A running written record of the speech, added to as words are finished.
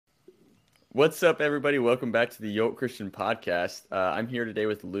What's up, everybody? Welcome back to the Yoke Christian Podcast. I'm here today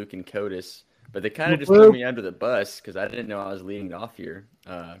with Luke and Codis, but they kind of just threw Whoop. me under the bus because I didn't know I was leading off here.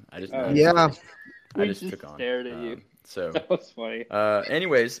 I just, Oh, I just, Yeah. I we just just took on. stared at you. So, That was funny.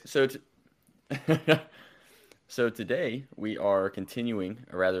 anyways, so today we are continuing,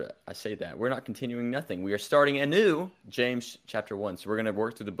 or rather, I say that we're not continuing nothing. We are starting a new James chapter 1. So we're going to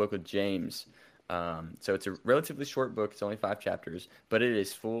work through the book of James. So it's a relatively short book. It's only 5 chapters, but it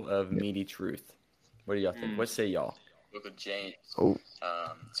is full of meaty truth. What do y'all think? What say y'all? Book of James. Oh,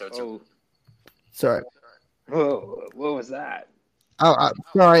 So it's sorry. Whoa, what was that?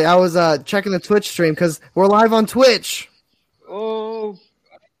 Sorry. I was checking the Twitch stream because we're live on Twitch. Oh,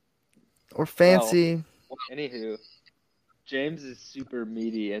 Or fancy. anywho, James is super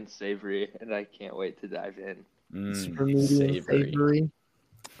meaty and savory, and I can't wait to dive in. Super meaty and savory.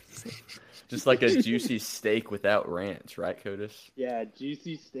 just like a juicy steak without ranch, right, Codis? Yeah,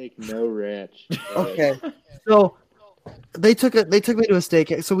 juicy steak, no ranch. Okay. So they took me to a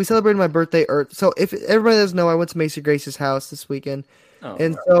steak. So we celebrated my birthday. So if everybody doesn't know, I went to Macy Grace's house this weekend, Oh,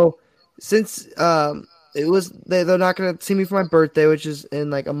 and so since it was they're not gonna see me for my birthday, which is in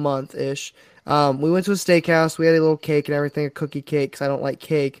like a month ish. We went to a steakhouse. We had a little cake and everything, a cookie cake, because I don't like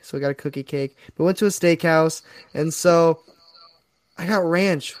cake, so we got a cookie cake. We went to a steakhouse, and so I got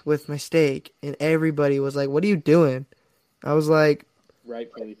ranch with my steak, and everybody was like, "What are you doing?" I was like,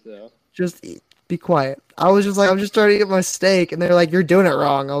 Rightfully so. "Just be quiet." I was just like, "I'm just starting to get my steak," and they're like, "You're doing it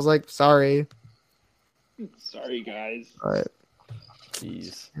wrong." I was like, "Sorry." Sorry, guys. But,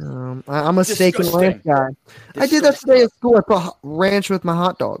 jeez. I'm a steak and ranch guy. I did that today at school. I put ranch with my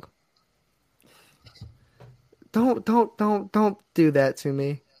hot dog. Don't do that to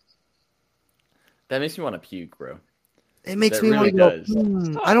me. That makes me want to puke, bro. It makes That me really want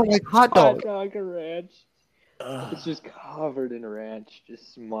to go. I don't like hot dog. Hot dog and ranch. Ugh. It's just covered in ranch,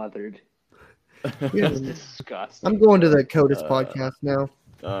 just smothered. Yeah. It's disgusting. I'm going to the Codis podcast now.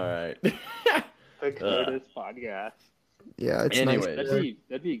 All right. The Curtis podcast. Yeah, it's Anyways. nice.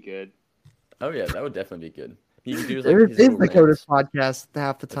 That'd be good. Oh yeah, that would definitely be good. He could do like There his is little the rants. Codis podcast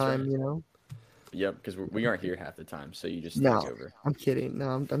half the That's time, right. you know. Yep, because we aren't here half the time, so you just No. take over. I'm kidding. No,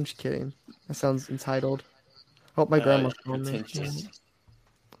 I'm just kidding. That sounds entitled. Hope my grandma's calling me. Pretentious.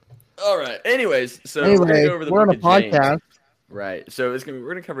 All right. Anyways, so we're Anyway, gonna go over the we're on a book of James. podcast. Right. So we're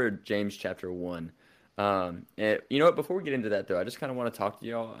gonna cover James chapter 1. And you know what? Before we get into that, though, I just kind of want to talk to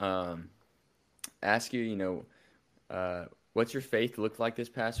y'all. Ask you, what's your faith look like this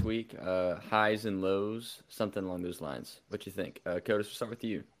past week? Highs and lows, something along those lines. What you think? Codis, we'll start with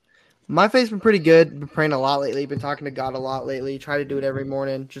you. My faith's been pretty good. Been praying a lot lately. Been talking to God a lot lately. Try to do it every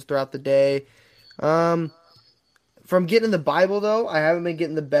morning, just throughout the day. From getting in the Bible though, I haven't been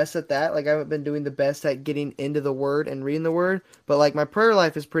getting the best at that. Like I haven't been doing the best at getting into the Word and reading the Word. But like my prayer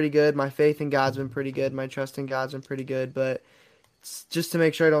life is pretty good. My faith in God's been pretty good. My trust in God's been pretty good. But it's just to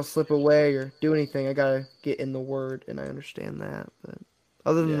make sure I don't slip away or do anything, I gotta get in the Word, and I understand that. But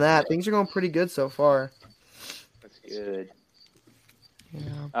other than Yeah. that, things are going pretty good so far. That's good.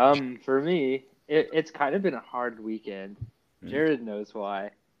 Yeah. For me, it's kind of been a hard weekend. Jared knows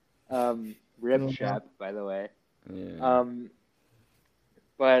why. Rip Yeah. Shep, by the way. Yeah.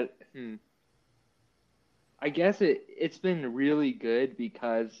 But I guess it's been really good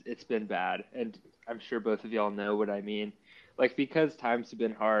because it's been bad, and I'm sure both of y'all know what I mean. Like because times have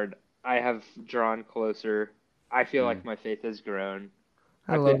been hard, I have drawn closer. I feel like my faith has grown.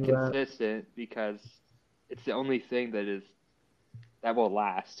 I I've love been that. consistent because it's the only thing that will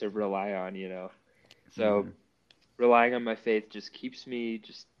last to rely on, So relying on my faith just keeps me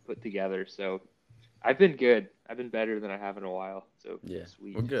just put together. So I've been good. I've been better than I have in a while. So Yeah.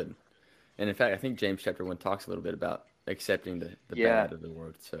 sweet. Well, good. And in fact, I think James chapter 1 talks a little bit about accepting the Yeah. bad of the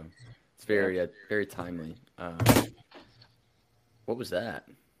world. So it's very very timely. What was that?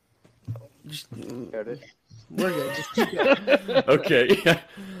 Curtis. We're good. Just keep going. Okay.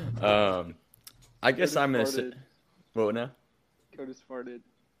 I guess Codis I'm gonna farted. say. What now? Curtis farted.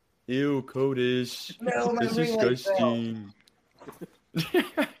 Ew, Codis. No, my That's ring light disgusting.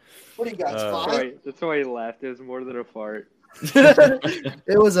 What do you got? Uh, Five? That's why he laughed. It was more than a fart.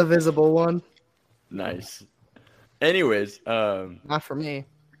 It was a visible one. Nice. Anyways, Not for me.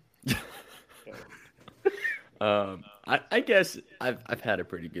 I guess I've had a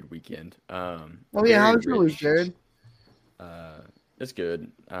pretty good weekend. Oh yeah, how was your week, Jared? It's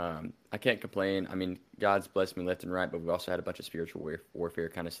good. I can't complain. I mean, God's blessed me left and right, but we also had a bunch of spiritual warfare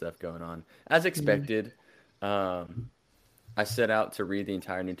kind of stuff going on, as expected. I set out to read the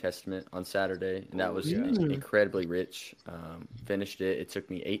entire New Testament on Saturday, and that was incredibly rich. Finished it. It took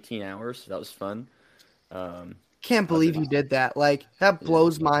me 18 hours. That was fun. Can't believe you did that. Like, that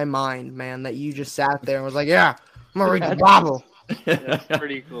blows my mind, man, that you just sat there and was like, yeah, I'm going to read the Bible. That's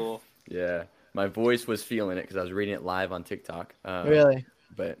pretty cool. Yeah, my voice was feeling it because I was reading it live on TikTok. Really?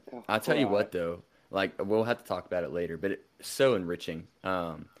 But I'll tell you what, though, like we'll have to talk about it later. But it's so enriching.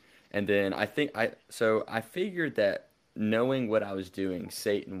 And then I figured that knowing what I was doing,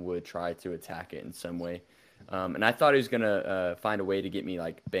 Satan would try to attack it in some way. And I thought he was gonna find a way to get me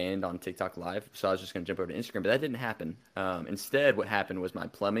like banned on TikTok Live, so I was just gonna jump over to Instagram, but that didn't happen. Instead, what happened was my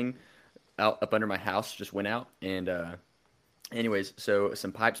plumbing up under my house just went out, and anyways, so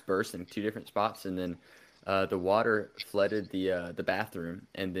some pipes burst in 2 different spots, and then the water flooded the bathroom,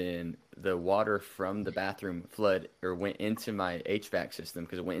 and then the water from the bathroom went into my HVAC system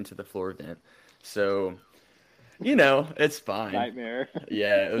because it went into the floor vent. So, it's fine. Nightmare.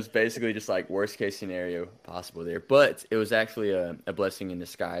 Yeah, it was basically just like worst case scenario possible there, but it was actually a blessing in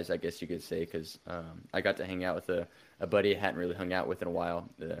disguise, I guess you could say, because I got to hang out with a buddy I hadn't really hung out with in a while.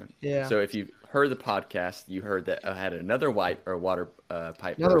 Yeah. So if you heard the podcast, you heard that I had another water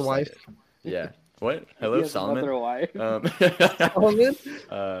pipe. Another burst. wife. Yeah. What? Hello, Solomon. Another wife.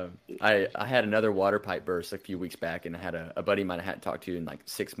 I had another water pipe burst a few weeks back, and I had a buddy of mine I hadn't talked to in like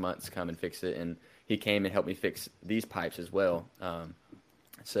 6 months come and fix it, and he came and helped me fix these pipes as well.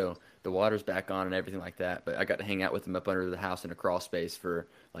 So the water's back on and everything like that, but I got to hang out with him up under the house in a crawl space for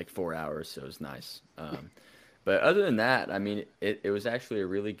like 4 hours, so it was nice. But other than that, I mean, it was actually a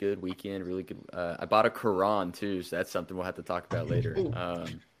really good weekend, really good. I bought a Quran too, so that's something we'll have to talk about later.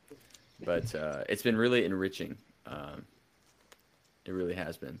 But it's been really enriching. It really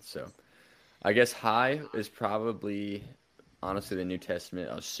has been. So I guess high is probably, honestly, the New Testament.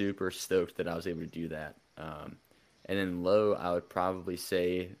 I was super stoked that I was able to do that. And then low, I would probably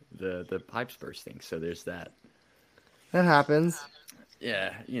say the pipes bursting. So there's that. That happens.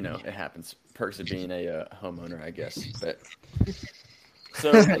 Yeah, it happens. Perks of being a homeowner, I guess. But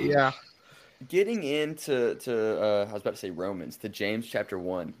so Yeah. getting into I was about to say Romans, to James chapter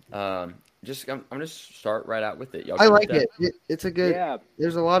 1. I'm gonna start right out with it. Y'all I good with like that? it. It's a good. Yeah.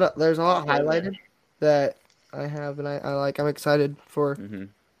 There's a lot highlighted that I have, and I like. I'm excited for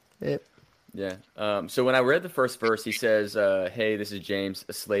it. Yeah. So when I read the first verse, he says, "Hey, this is James,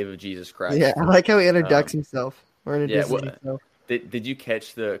 a slave of Jesus Christ." Yeah, I like how he introduced himself. Or introduces himself. Did you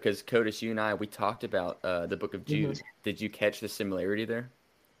catch because Codis, you and I, we talked about the book of Jude. Did you catch the similarity there?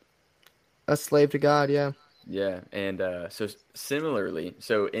 A slave to God, yeah. Yeah, and so similarly,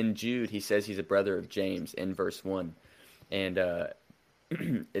 so in Jude, he says he's a brother of James in verse 1. And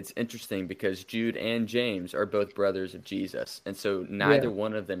it's interesting because Jude and James are both brothers of Jesus. And so neither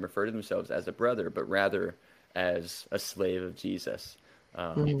one of them refer to themselves as a brother, but rather as a slave of Jesus.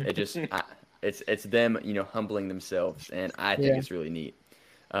 It just, it's them, humbling themselves, and I think it's really neat.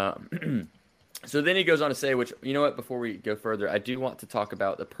 So then he goes on to say, which, you know what, before we go further, I do want to talk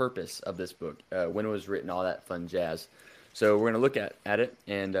about the purpose of this book, when it was written, all that fun jazz. So we're going to look at it.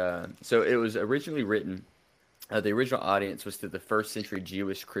 And so it was originally written, the original audience was to the first century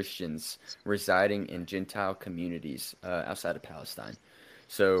Jewish Christians residing in Gentile communities outside of Palestine.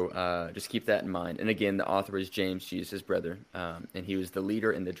 So just keep that in mind. And again, the author is James, Jesus' brother, and he was the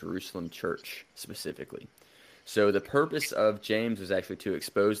leader in the Jerusalem church specifically. So the purpose of James was actually to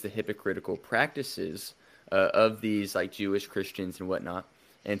expose the hypocritical practices of these like Jewish Christians and whatnot,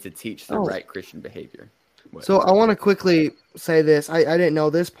 and to teach the right Christian behavior. So I want to quickly say this. I didn't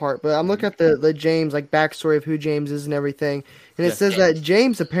know this part, but I'm looking at the James like backstory of who James is and everything, and it says that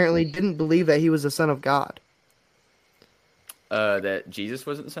James apparently didn't believe that he was the son of God. That Jesus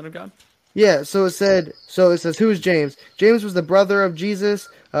wasn't the son of God? Yeah, so it says, who is James? James was the brother of Jesus,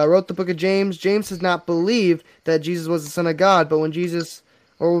 wrote the book of James. James does not believe that Jesus was the son of God, but when James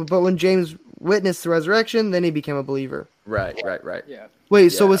witnessed the resurrection, then he became a believer. Right. Yeah. Wait,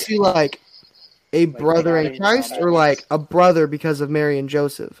 so was he like a brother in Christ, or like a brother because of Mary and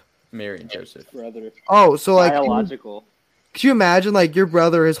Joseph? Mary and Joseph. Brother. Oh, so like biological. Could you imagine like your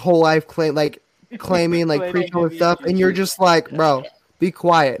brother his whole life claiming like preaching all this stuff, and you're just like, bro, be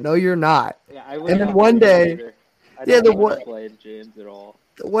quiet. No, you're not. Yeah, and then one day, James at all.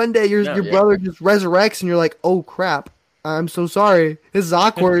 One day your brother just resurrects, and you're like, oh crap, I'm so sorry. This is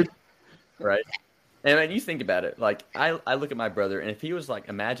awkward. Right. And when you think about it, like I look at my brother, and if he was like,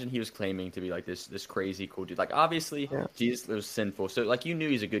 imagine he was claiming to be like this crazy cool dude. Like obviously Jesus was sinful, so like you knew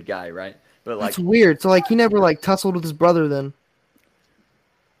he's a good guy, right? But like that's weird. So like he never like tussled with his brother then.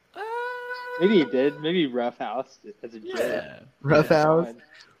 Maybe he did. Maybe roughhouse as a joke. Yeah. Roughhouse.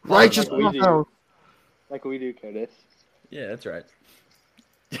 Righteous roughhouse. Like we do, Curtis. Yeah, that's right.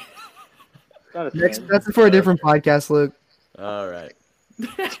 That's for a different podcast, Luke. All right.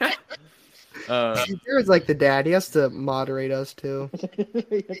 Jared's like the dad. He has to moderate us too.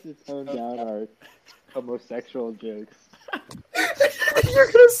 We have to tone down our homosexual jokes.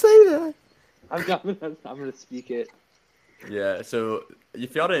 You're gonna say that? I'm gonna speak it. Yeah, so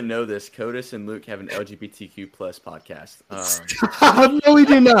if y'all didn't know this, Codis and Luke have an LGBTQ plus podcast. No, we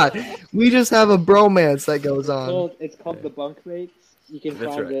do not. We just have a bromance that goes on. It's called The Bunkmates. You can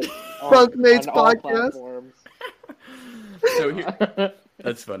That's find right. it Bunkmates on all podcast. platforms. So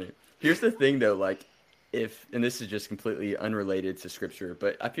that's funny. Here's the thing, though, like, and this is just completely unrelated to scripture,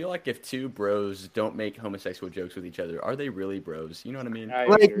 but I feel like if two bros don't make homosexual jokes with each other, are they really bros? You know what I mean? I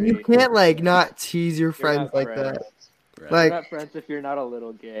Like agree. you can't like not tease your You're friends not like friends. that. Right. Like- You're not friends if you're not a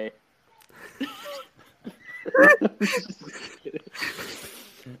little gay.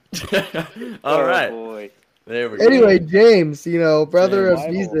 All Oh, right, boy. there we go. Anyway, James, brother of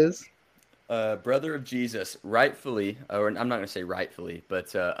Bible. Jesus. Brother of Jesus, rightfully, or I'm not going to say rightfully,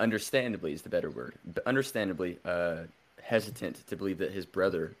 but understandably is the better word. Understandably hesitant to believe that his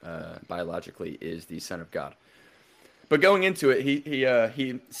brother biologically is the Son of God. But going into it,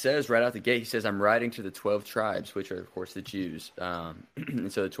 he says right out the gate, he says, I'm writing to the 12 tribes, which are, of course, the Jews.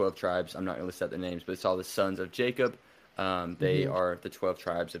 And so the 12 tribes, I'm not going to list out their names, but it's all the sons of Jacob. They are the 12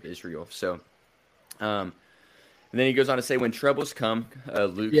 tribes of Israel. So, and then he goes on to say, when troubles come,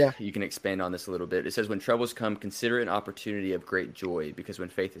 Luke, you can expand on this a little bit. It says, when troubles come, consider it an opportunity of great joy, because when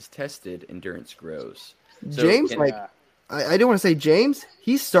faith is tested, endurance grows. So, James, I do want to say James.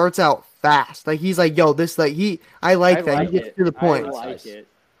 He starts out fast. Like he's like, yo, this like I like that. He gets to the point. I like Nice. it.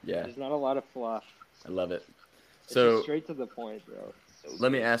 Yeah, There's not a lot of fluff. I love it. It's So just straight to the point, bro. So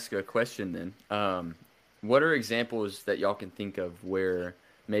let me ask a question then. What are examples that y'all can think of where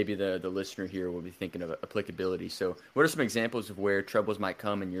maybe the listener here will be thinking of applicability? So what are some examples of where troubles might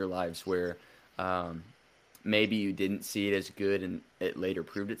come in your lives where maybe you didn't see it as good and it later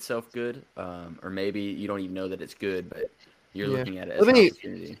proved itself good? Or maybe you don't even know that it's good, but you're looking at it as an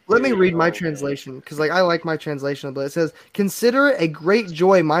opportunity. Let me read my translation because like I like my translation, but it says, consider it a great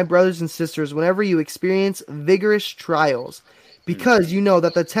joy, my brothers and sisters, whenever you experience vigorous trials, because you know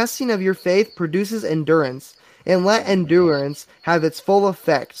that the testing of your faith produces endurance, and let endurance have its full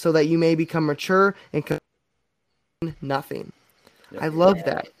effect, so that you may become mature and nothing. Yep. I love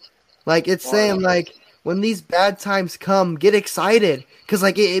that. Like it's saying like when these bad times come, get excited because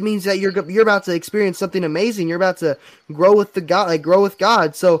like it means that you're about to experience something amazing. You're about to grow with grow with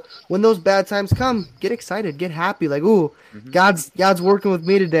God. So when those bad times come, get excited, get happy. Like ooh, God's working with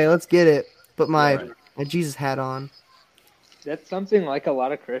me today. Let's get it. Put my Jesus hat on. That's something like a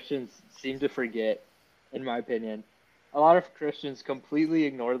lot of Christians seem to forget, in my opinion. A lot of Christians completely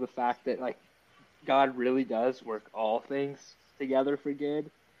ignore the fact that like God really does work all things together for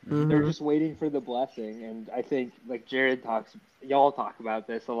good. They're just waiting for the blessing, and I think like y'all talk about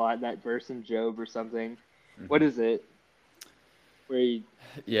this a lot. That verse in Job or something. What is it? Where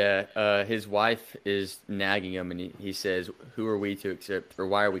his wife is nagging him, and he says, "Who are we to accept, or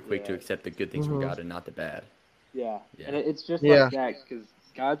why are we quick to accept the good things from God and not the bad?" Yeah. And it's just like that because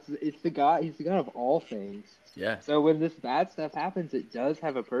He's the God of all things. Yeah. So when this bad stuff happens, it does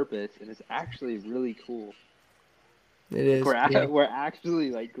have a purpose, and it's actually really cool. It is. We're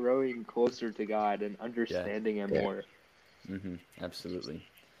actually like growing closer to God and understanding Him more. Absolutely.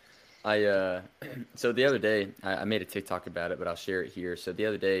 So the other day I made a TikTok about it, but I'll share it here. So the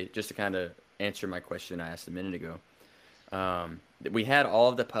other day, just to kind of answer my question I asked a minute ago, we had all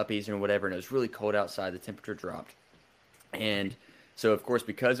of the puppies and whatever, and it was really cold outside. The temperature dropped, and so of course,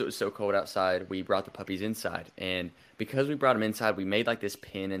 because it was so cold outside, we brought the puppies inside, and because we brought them inside, we made like this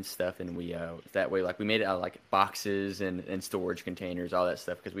pen and stuff, and we that way like we made it out of like boxes and storage containers, all that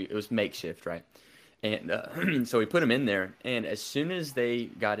stuff, because it was makeshift, right? And so we put them in there, and as soon as they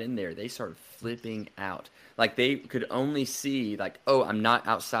got in there, they started flipping out. Like they could only see like, oh, I'm not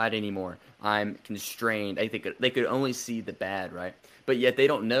outside anymore. I'm constrained. They could only see the bad, right? But yet they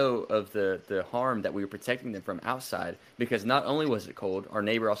don't know of the harm that we were protecting them from outside, because not only was it cold, our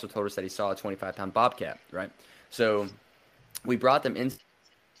neighbor also told us that he saw a 25-pound bobcat, right? So we brought them in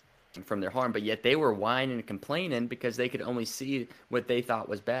from their harm, but yet they were whining and complaining because they could only see what they thought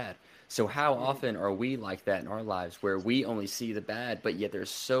was bad. So how often are we like that in our lives, where we only see the bad, but yet there's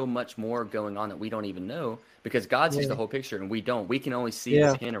so much more going on that we don't even know, because God sees the whole picture and we don't. We can only see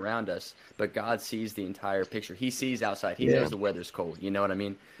the pin around us, but God sees the entire picture. He sees outside. He knows the weather's cold. You know what I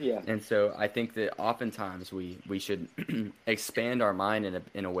mean? Yeah. And so I think that oftentimes we should expand our mind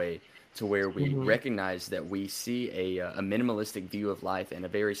in a way to where we recognize that we see a minimalistic view of life in a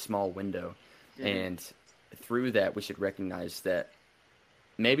very small window. And through that, we should recognize that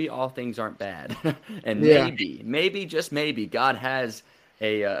maybe all things aren't bad. And maybe, just maybe, God has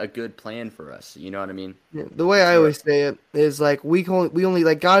a good plan for us. You know what I mean? Yeah, the way I So, always say it is like we only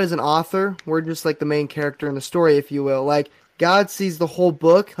like God is an author. We're just like the main character in the story, if you will. Like God sees the whole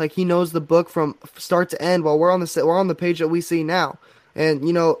book, like He knows the book from start to end. While we're on the page that we see now, and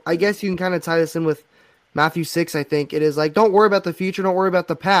I guess you can kind of tie this in with Matthew 6. I think it is like don't worry about the future, don't worry about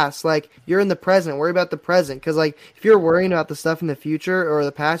the past. Like you're in the present, worry about the present. Because like if you're worrying about the stuff in the future or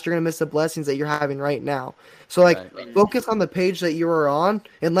the past, you're gonna miss the blessings that you're having right now. So like right. focus on the page that you are on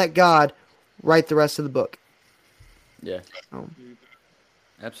and let God write the rest of the book. Yeah, Oh.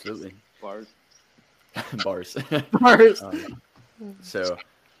 absolutely. Bars. Bars. Bars. So,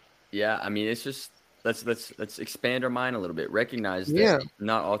 yeah, I mean, it's just let's expand our mind a little bit. Recognize that Yeah.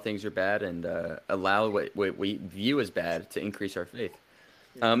 not all things are bad, and allow what we view as bad to increase our faith.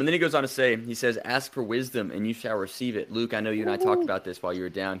 And then he goes on to say, he says, "Ask for wisdom, and you shall receive it." Luke, I know you and I talked about this while you were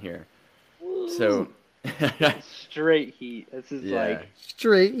down here. So, Straight heat. This is yeah, like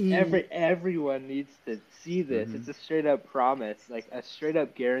Straight. He- everyone needs to see this. It's a straight up promise, like a straight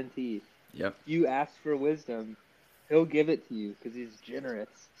up guarantee. yep, You ask for wisdom, he'll give it to you because he's generous.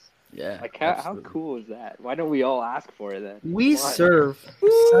 yeah. Like how absolutely. cool is that? Why don't we all ask for it then? We Come on. serve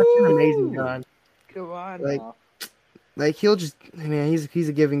such an amazing God. Come on Like- now. Like he'll just, man, he's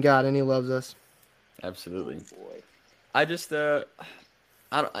a giving God and he loves us. Absolutely. Oh, boy. I just I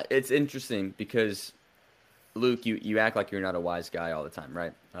don't. It's interesting because Luke, you act like you're not a wise guy all the time,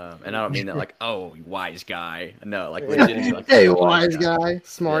 right? And I don't mean that like, oh, you wise guy. No, like legitimately, like, Hey, you're a wise guy,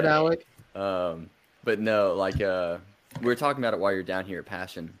 smart Yeah. Alec. But no, like we were talking about it while you're down here at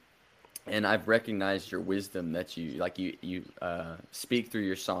Passion, and I've recognized your wisdom that you speak through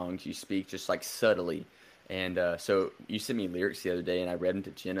your songs. You speak just like subtly, and so you sent me lyrics the other day, and I read them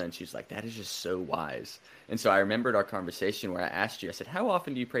to Jenna, and she's like, "That is just so wise." And so I remembered our conversation where I asked you. I said, "How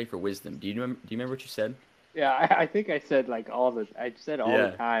often do you pray for wisdom?" Do you remember what you said? Yeah, I think I said like I said all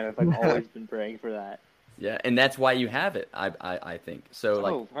Yeah. the time. I've like always been praying for that. Yeah, and that's why you have it. I think so.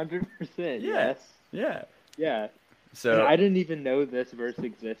 Like, Oh, 100%. Yeah. Yes. yeah. Yeah. So And I didn't even know this verse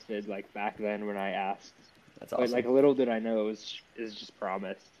existed like back then when I asked. that's But awesome. like little did I know it was just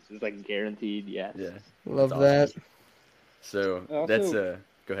promised. It was like guaranteed yes. Yeah. Love That's that. awesome. So Also- that's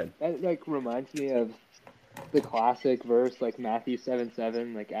go ahead. That like reminds me of the classic verse like Matthew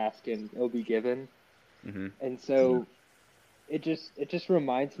 7:7, like ask and it'll be given. Hmm. And so it just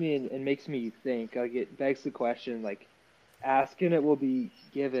reminds me and makes me think. Like it begs the question like ask and it will be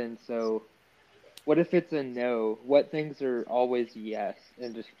given. So what if it's a no? What things are always yes?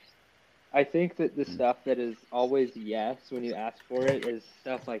 And just I think that the stuff that is always yes when you ask for it is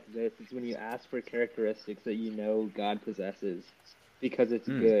stuff like this. It's when you ask for characteristics that you know God possesses because it's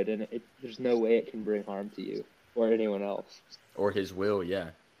good and there's no way it can bring harm to you or anyone else. Or his will, yeah.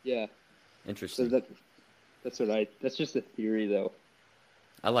 Yeah. So Interesting. that's just a theory though.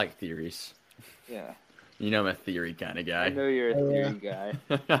 I like theories. Yeah. You know I'm a theory kind of I guy. know you're a Oh, yeah. theory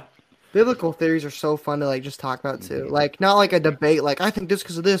guy. Biblical theories are so fun to like just talk about too. Like not like a debate, like I think this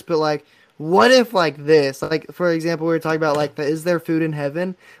because of this, but like what if like this? Like for example, we were talking about like is there food in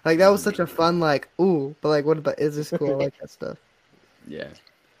heaven? Like that was such a fun like ooh, but like what about is this cool? I like that stuff. Yeah.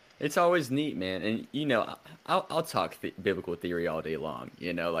 It's always neat, man. And, I'll talk biblical theory all day long.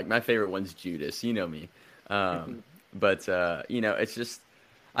 Like my favorite one's Judas. You know me. But, it's just,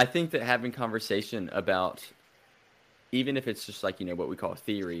 I think that having conversation about, even if it's just like, what we call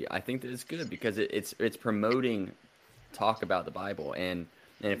theory, I think that it's good because it's promoting talk about the Bible. And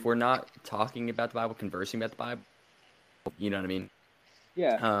if we're not talking about the Bible, conversing about the Bible, you know what I mean?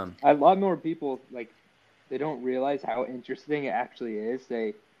 Yeah. A lot more people like they don't realize how interesting it actually is.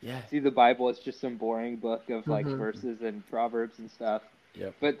 They Yeah. see the Bible as just some boring book of like verses and proverbs and stuff.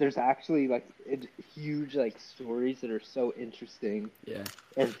 Yep. But there's actually like huge like stories that are so interesting Yeah.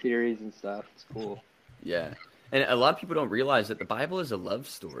 and theories and stuff. It's cool. Yeah. And a lot of people don't realize that the Bible is a love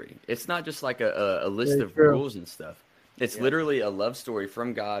story. It's not just like a list Very of true. rules and stuff. It's Yeah. literally a love story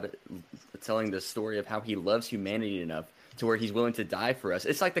from God telling the story of how he loves humanity enough to where he's willing to die for us.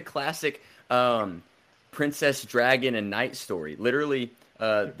 It's like the classic princess, dragon, and knight story. Literally,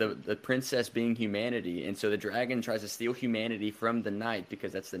 the princess being humanity, and so the dragon tries to steal humanity from the knight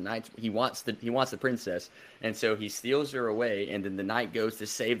because that's the knight. He wants the princess, and so he steals her away. And then the knight goes to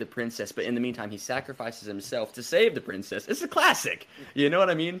save the princess, but in the meantime, he sacrifices himself to save the princess. It's a classic. You know what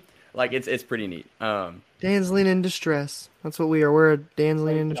I mean? Like it's pretty neat. Danzling in distress. That's what we are. We're a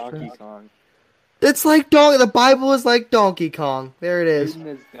Danzling in Like distress. Donkey Kong. It's like the Bible is like Donkey Kong. There it is. Satan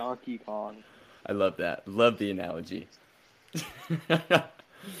is Donkey Kong. I love that. Love the analogy.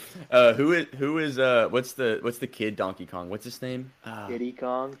 Who is what's the kid Donkey Kong? What's his name? Diddy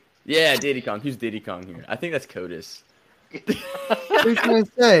Kong. Yeah, Diddy Kong. Who's Diddy Kong here? I think that's Codis. What are you trying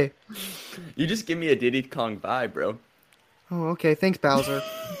to say? You just give me a Diddy Kong vibe, bro. Oh, okay. Thanks, Bowser.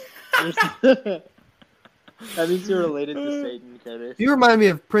 That means you're related to Satan, Curtis. You remind me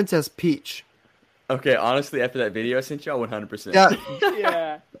of Princess Peach. Okay, honestly, after that video I sent y'all, 100%. Yeah,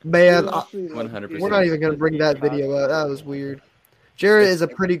 Yeah. man. You actually like 100%. We're not even gonna bring that video up. That was weird. Jared is a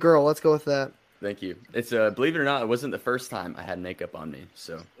pretty girl. Let's go with that. Thank you. It's believe it or not, it wasn't the first time I had makeup on me.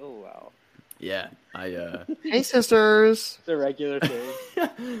 So Oh wow. yeah, I Hey, sisters. It's a regular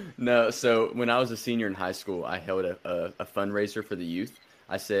thing. no. So when I was a senior in high school, I held a fundraiser for the youth.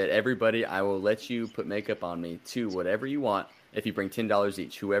 I said, everybody, I will let you put makeup on me to whatever you want if you bring $10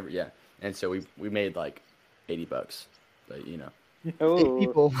 each. Whoever, yeah. And so we made like $80, but you know. Hey, Oh,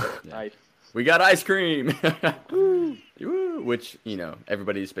 people. nice. We got ice cream, Woo! Which, you know,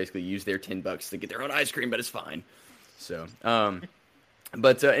 everybody just basically used their $10 to get their own ice cream, but it's fine. So,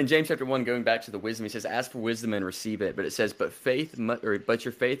 but in James chapter 1, going back to the wisdom, he says, "Ask for wisdom and receive it." But it says, "But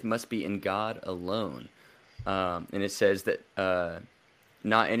your faith must be in God alone." And it says that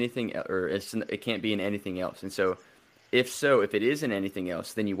not anything, or it can't be in anything else. And so, if it is in anything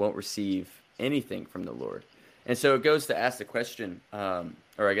else, then you won't receive anything from the Lord. And so it goes to ask the question,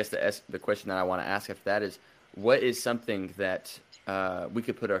 or I guess the question that I want to ask after that is, what is something that we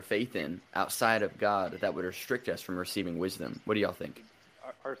could put our faith in outside of God that would restrict us from receiving wisdom? What do y'all think?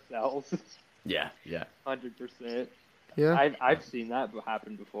 Ourselves. Yeah. 100%. Yeah. I've seen that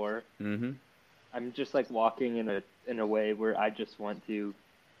happen before. Mm-hmm. I'm just like walking in a way where I just want to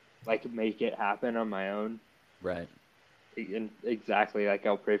like make it happen on my own. Right. And exactly, like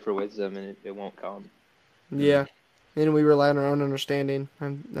I'll pray for wisdom and it won't come. Yeah. And we rely on our own understanding.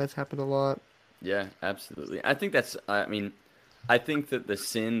 And that's happened a lot. Yeah, absolutely. I think I think that the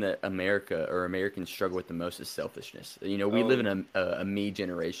sin that Americans struggle with the most is selfishness. You know, we live in a me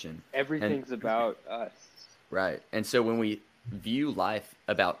generation. Everything's about us. Right. And so when we view life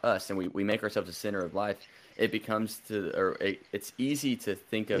about us and we make ourselves the center of life, it's easy to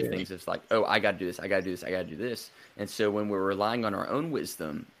think of things as like, oh, I got to do this, I got to do this, I got to do this. And so when we're relying on our own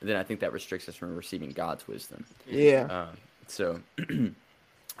wisdom, then I think that restricts us from receiving God's wisdom. Yeah.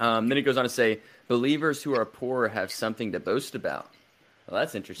 Then it goes on to say, believers who are poor have something to boast about. Well,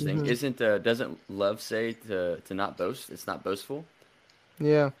 that's interesting. Doesn't love say to not boast? It's not boastful.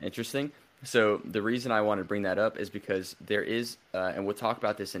 Yeah. Interesting. So the reason I want to bring that up is because there is, and we'll talk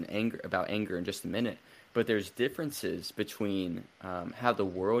about this about anger in just a minute, but there's differences between how the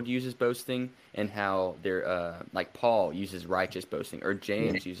world uses boasting and how like Paul uses righteous boasting, or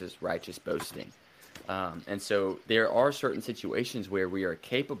James uses righteous boasting. And so there are certain situations where we are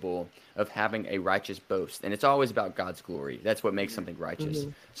capable of having a righteous boast, and it's always about God's glory. That's what makes something righteous.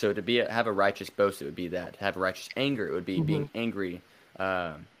 So to have a righteous boast, it would be that. To have a righteous anger, it would be being angry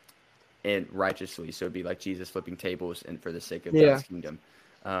and righteously. So it'd be like Jesus flipping tables and for the sake of God's kingdom.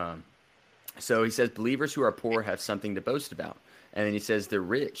 So he says believers who are poor have something to boast about. And then he says the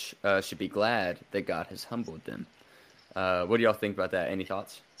rich should be glad that God has humbled them. What do y'all think about that? Any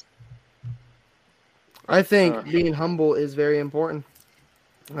thoughts? I think being humble is very important.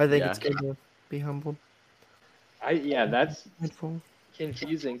 I think it's good to be humbled. That's Mindful.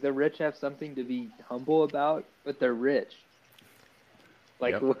 confusing. The rich have something to be humble about, but they're rich.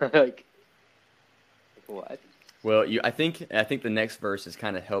 Like what? Well, I think the next verse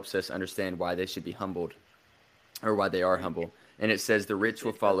kind of helps us understand why they should be humbled, or why they are humble. And it says the rich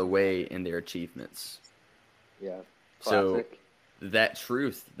will fall away in their achievements. Yeah. So Classic. that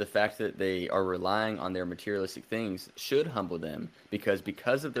truth, the fact that they are relying on their materialistic things, should humble them,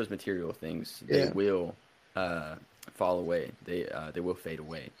 because of those material things, they will fall away. They will fade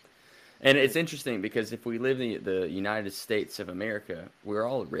away. And it's interesting because if we live in the United States of America, we're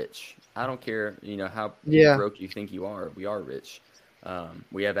all rich. I don't care, how broke you think you are. We are rich.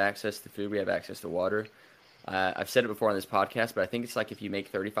 We have access to food. We have access to water. I've said it before on this podcast, but I think it's like if you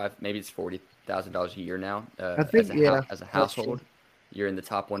make maybe it's $40,000 a year now. I think, as a household, you're in the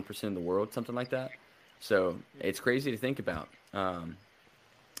top 1% of the world, something like that. So it's crazy to think about. And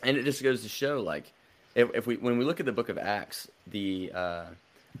it just goes to show, like, when we look at the book of Acts,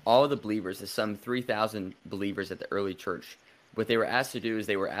 all of the believers, the some 3,000 believers at the early church, what they were asked to do is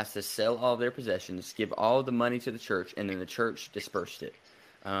they were asked to sell all of their possessions, give all of the money to the church, and then the church dispersed it.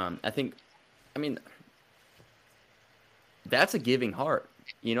 That's a giving heart.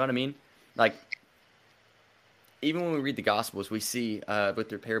 You know what I mean? Like, even when we read the Gospels, we see with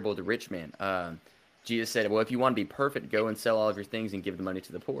the parable of the rich man, Jesus said, well, if you want to be perfect, go and sell all of your things and give the money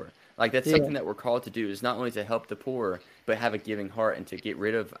to the poor. Like, that's something that we're called to do, is not only to help the poor, but have a giving heart and to get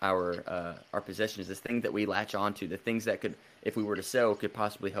rid of our possessions, the things that we latch onto, the things that could, if we were to sell, could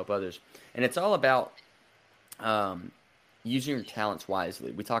possibly help others. And it's all about using your talents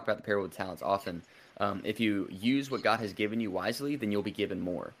wisely. We talk about the parable of talents often. If you use what God has given you wisely, then you'll be given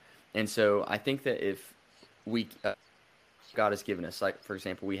more. And so I think that if we God has given us, like for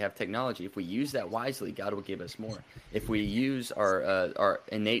example, we have technology. If we use that wisely, God will give us more. If we use our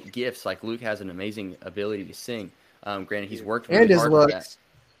innate gifts, like Luke has an amazing ability to sing. Granted, he's worked really And his hard for that. looks.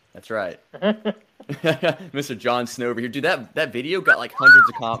 That's right. Mr. Jon Snow over here. Dude, that video got like hundreds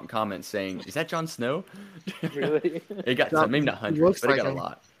of comments saying, "Is that Jon Snow?" Really? It got maybe not He hundreds, looks but it like got a him.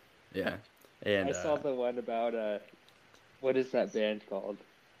 lot. Yeah. And I saw the one about what is that band called?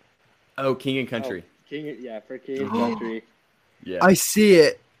 oh, King and Country. For King and Country. Yeah. I see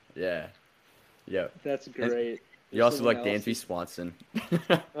it. Yeah. Yeah. That's great. You also Someone like else Dansby is- Swanson.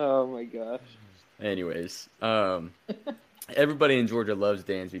 Oh my gosh. Anyways, everybody in Georgia loves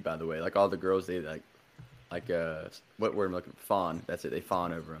Dansby. By the way, like all the girls, they what word am I looking for? Fawn. That's it. They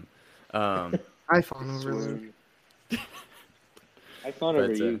fawn over him. I fawn over Luke. Swoon. I fawn over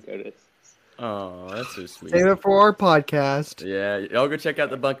But, you, Curtis. Oh, that's so sweet. Save it for our podcast. Yeah, y'all go check out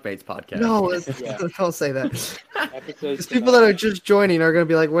the Bunkmates podcast. No, Yeah. don't say that. Episodes Because people that are just joining are going to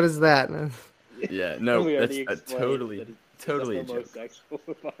be like, what is that? Yeah, no, We that's already a explained totally, that it's totally a a joke. homosexual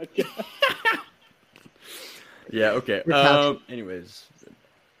podcast. Yeah. Okay. We're captured. Anyways.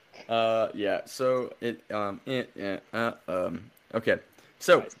 Yeah. So okay.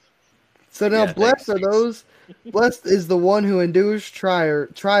 So So now, Yeah, blessed thanks. are those. Blessed is the one who endures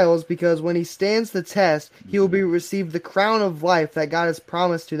trials, because when he stands the test, he will be received the crown of life that God has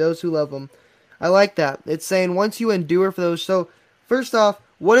promised to those who love him. I like that. It's saying once you endure for those. So, first off,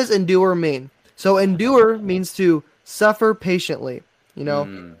 what does endure mean? So, endure means to suffer patiently. You know.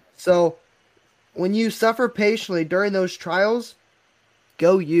 Mm, So, when you suffer patiently during those trials,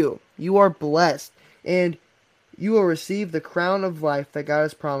 go you. You are blessed, and you will receive the crown of life that God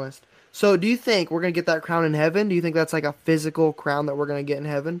has promised. So, do you think we're going to get that crown in heaven? Do you think that's like a physical crown that we're going to get in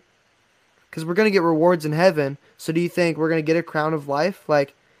heaven? Because we're going to get rewards in heaven. So, do you think we're going to get a crown of life?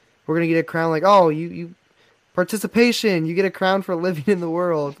 Like, we're going to get a crown like, oh, you participation, you get a crown for living in the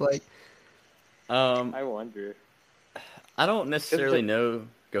world. Like, I wonder. I don't necessarily know.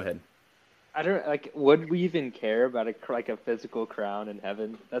 Go ahead. I don't like. Would we even care about a physical crown in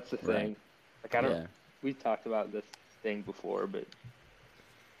heaven? That's the Right. thing. Like I don't. Yeah. We talked about this thing before, but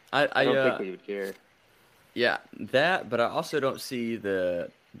I I don't think we would care. Yeah, that, but I also don't see the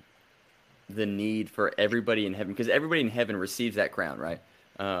need for everybody in heaven, because everybody in heaven receives that crown, right?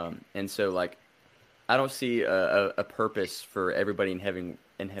 And so like I don't see a purpose for everybody in heaven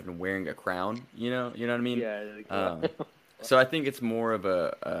wearing a crown, you know what I mean? Yeah. Like, Um, So I think it's more of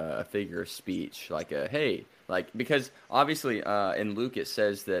a figure of speech, like hey, like because obviously in Luke it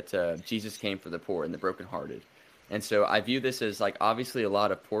says that Jesus came for the poor and the brokenhearted, and so I view this as like obviously a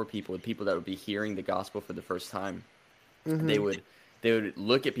lot of poor people that would be hearing the gospel for the first time, they would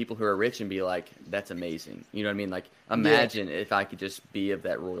look at people who are rich and be like, that's amazing, you know what I mean? Like imagine if I could just be of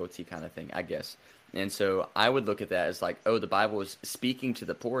that royalty kind of thing, I guess. And so I would look at that as like, oh, the Bible is speaking to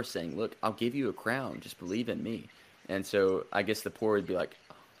the poor, saying, look, I'll give you a crown, just believe in me. And so I guess the poor would be like,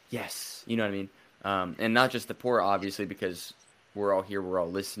 oh, yes, you know what I mean? And not just the poor, obviously, because we're all here, we're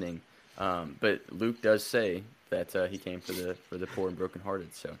all listening. But Luke does say that he came for the poor and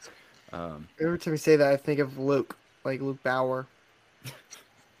brokenhearted. So every time you say that, I think of Luke, like Luke Bauer.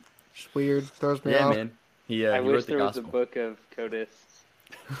 Just weird, throws me yeah, off. man, he I he wish wrote the there was a gospel. book of Codis.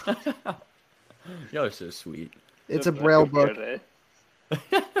 Y'all are so sweet. It's The a Braille of book. Codis.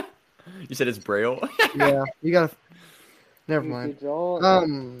 You said it's Braille. Yeah, you gotta. Never mind. Did y'all-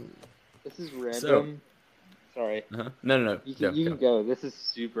 this is random. Sorry. Uh-huh. No. You Go, can go. go. This is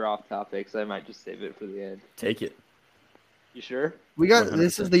super off topic, so I might just save it for the end. Take it. You sure? We got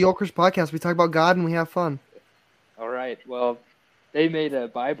this is the Yolkers podcast. We talk about God and we have fun. All right. Well, they made a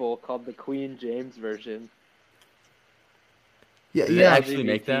Bible called the Queen James Version. Yeah, Did they yeah. actually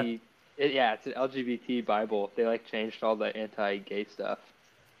make that? Yeah, it's an LGBT Bible. They like changed all the anti-gay stuff.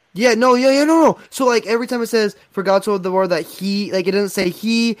 Yeah, no. So like every time it says for God so loved the world that he, like it doesn't say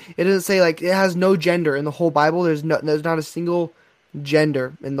he, it doesn't say like it has no gender in the whole Bible. There's not a single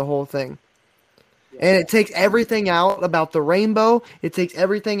gender in the whole thing. And it takes everything out about the rainbow. It takes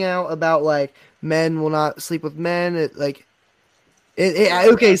everything out about like men will not sleep with men.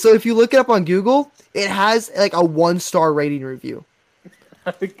 Okay, so if you look it up on Google, it has like a 1-star rating review.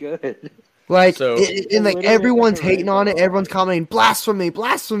 Good. Like So- and like Literally everyone's like a hating on it. rainbow. Everyone's commenting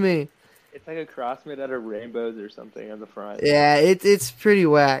blasphemy. It's like a cross made out of rainbows or something on the front. Yeah, it's pretty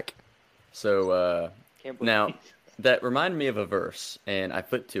whack. So Can't believe now that reminded me of a verse, and I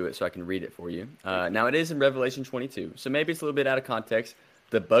flipped to it so I can read it for you. Now it is in Revelation 22, so maybe it's a little bit out of context,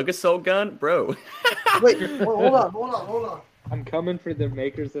 The bug assault gun, bro. Wait, hold on. I'm coming for the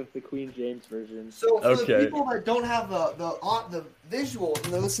makers of the Queen James version. So for the Okay. people that don't have the visuals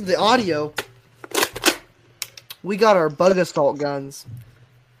and they listen to the audio, we got our bug assault guns.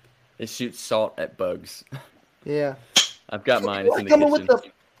 It shoots salt at bugs. Yeah. I've got mine. It's in the Coming kitchen. with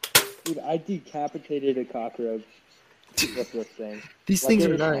the Dude, I decapitated a cockroach with this thing. these things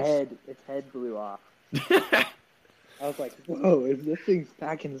are its nice. Its head blew off. I was like, whoa, this thing's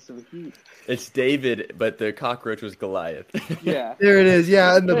packing some heat. It's David, but the cockroach was Goliath. Yeah. There it is.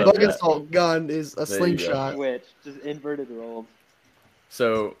 Yeah, and the Love bug that. assault gun is a There you go. slingshot. Switch, just inverted roles.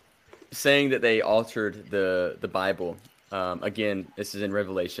 So, saying that they altered the Bible, again, this is in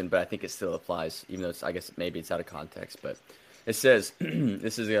Revelation, but I think it still applies, even though I guess maybe it's out of context. But it says,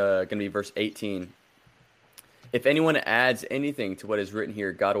 this is going to be verse 18. If anyone adds anything to what is written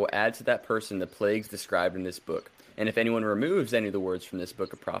here, God will add to that person the plagues described in this book. And if anyone removes any of the words from this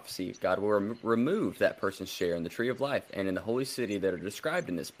book of prophecy, God will remove that person's share in the tree of life and in the holy city that are described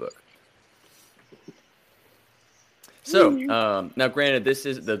in this book. So, now granted, this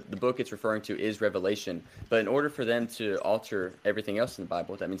is the book it's referring to is Revelation, but in order for them to alter everything else in the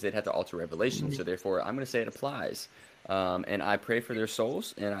Bible, that means they'd have to alter Revelation. So therefore, I'm going to say it applies. And I pray for their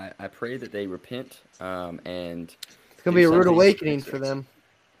souls, and I pray that they repent, and It's gonna be a rude awakening for them.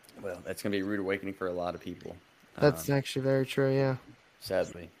 well, that's going to be a rude awakening for a lot of people. That's actually very true. Yeah.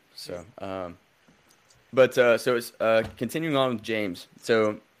 Sadly. So, so it's continuing on with James.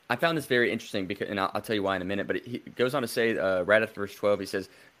 So I found this very interesting because, and I'll tell you why in a minute. But he goes on to say, right after verse 12, he says,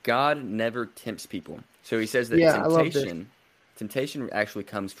 "God never tempts people." So he says that Yeah, I love this. temptation actually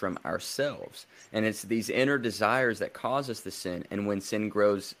comes from ourselves, and it's these inner desires that cause us to sin. And when sin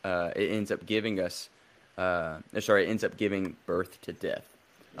grows, it ends up giving us, it ends up giving birth to death.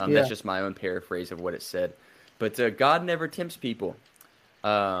 Yeah. That's just my own paraphrase of what it said. But God never tempts people.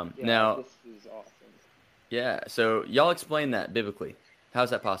 Now, This is awesome. yeah. So y'all explain that biblically. How's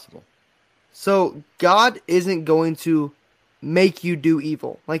that possible? So God isn't going to make you do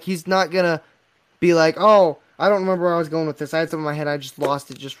evil. Like He's not gonna be like, "Oh, I don't remember where I was going with this. I had something in my head. I just lost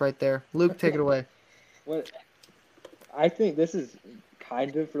it just right there." Luke, take it away. What I think this is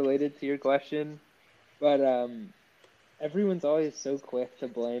kind of related to your question, but everyone's always so quick to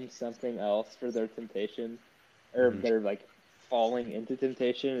blame something else for their temptation, or their like falling into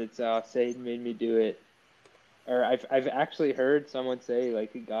temptation. It's Satan made me do it, or I've actually heard someone say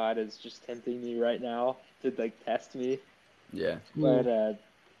like God is just tempting me right now to like test me, Yeah. but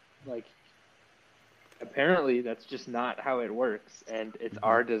like apparently that's just not how it works, and it's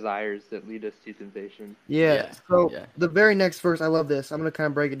our desires that lead us to temptation. Yeah. Yeah, So yeah. the very next verse, I love this. I'm going to kind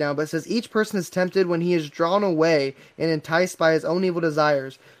of break it down, but it says, "Each person is tempted when he is drawn away and enticed by his own evil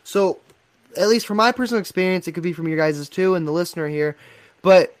desires." So, at least from my personal experience, it could be from your guys' too, and the listener here,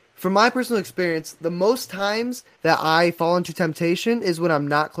 but from my personal experience, the most times that I fall into temptation is when I'm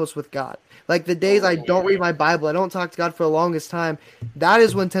not close with God. Like the days I don't read my Bible, I don't talk to God for the longest time. That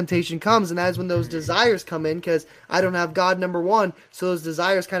is when temptation comes, and that is when those desires come in, because I don't have God, number one. So those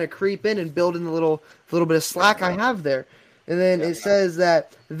desires kind of creep in and build in the little bit of slack I have there. And then it says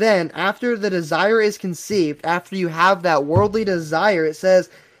that then after the desire is conceived, after you have that worldly desire, it says,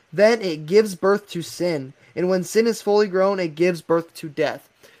 then it gives birth to sin. And when sin is fully grown, it gives birth to death.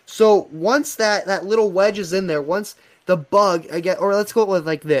 So once that little wedge is in there, once the bug, or let's go with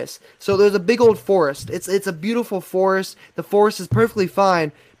like this. So there's a big old forest. It's a beautiful forest. The forest is perfectly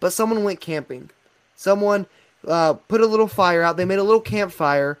fine, but someone went camping. Someone put a little fire out. They made a little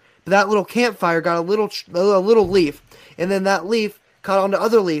campfire, but that little campfire got a little leaf, and then that leaf caught onto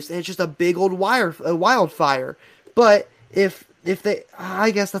other leaves, and it's just a big old wildfire. But if they,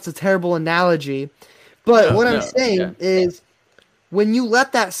 I guess that's a terrible analogy, but what I'm saying is, when you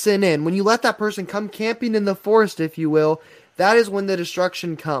let that sin in, when you let that person come camping in the forest, if you will, that is when the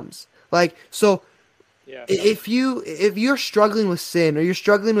destruction comes. Like, so Yeah. if you're struggling with sin or you're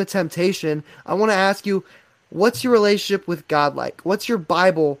struggling with temptation, I want to ask you, what's your relationship with God like? What's your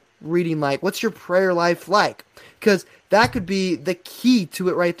Bible reading like? What's your prayer life like? Because that could be the key to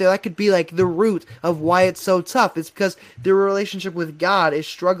it right there. That could be like the root of why it's so tough. It's because their relationship with God is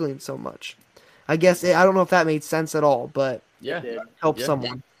struggling so much. I guess, I don't know if that made sense at all, but Yeah. help Yeah.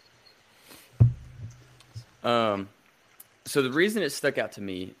 someone. So the reason it stuck out to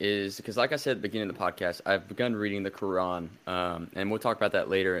me is because, like I said at the beginning of the podcast, I've begun reading the Quran, and we'll talk about that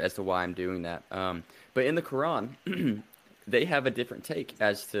later as to why I'm doing that. But in the Quran, they have a different take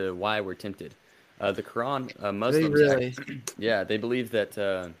as to why we're tempted. The Quran, Muslims, really? yeah, they believe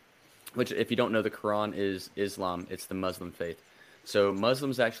that, which if you don't know, the Quran is Islam. It's the Muslim faith. So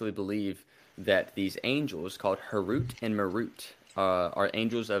Muslims actually believe that these angels called Harut and Marut, are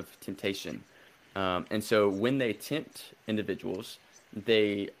angels of temptation. And so when they tempt individuals,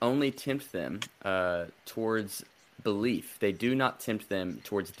 they only tempt them towards belief. They do not tempt them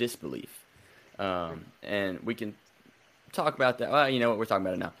towards disbelief. And we can talk about that. Well, you know what? We're talking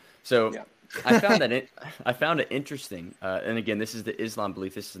about it now. So Yeah. I found it interesting. And again, this is the Islam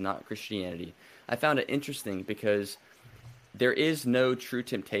belief. This is not Christianity. I found it interesting because there is no true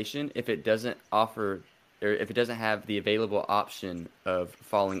temptation if it doesn't offer, or if it doesn't have the available option of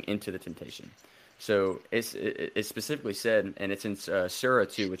falling into the temptation. So it's specifically said, and it's in Surah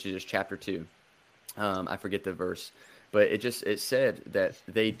 2, which is just chapter 2. I forget the verse, but it said that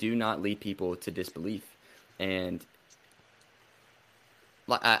they do not lead people to disbelief, and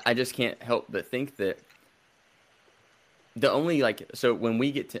I just can't help but think that the only so when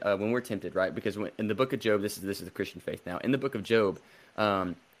we get to, when we're tempted, right? Because in the book of Job, this is the Christian faith now. In the book of Job,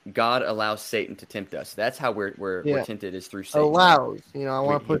 God allows Satan to tempt us. That's how we're tempted, is through Satan. Allows, I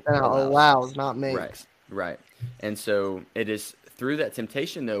want to put that out. Allows, not makes. Right. And so it is through that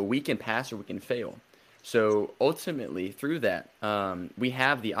temptation, though, we can pass or we can fail. So ultimately, through that, we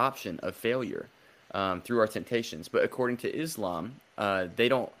have the option of failure through our temptations. But according to Islam, they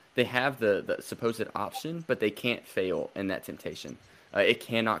don't. They have the supposed option, but they can't fail in that temptation. It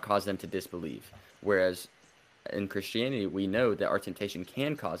cannot cause them to disbelieve. Whereas in Christianity, we know that our temptation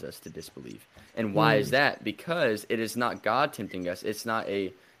can cause us to disbelieve. And why is that? Because it is not God tempting us. It's not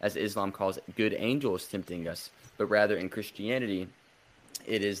as Islam calls it, good angels tempting us. But rather in Christianity,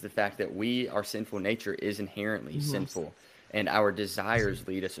 it is the fact that our sinful nature is inherently sinful. And our desires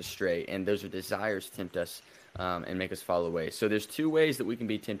lead us astray. And those desires tempt us and make us fall away. So there's two ways that we can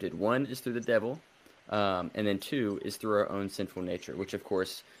be tempted. One is through the devil, and then two is through our own sinful nature, which of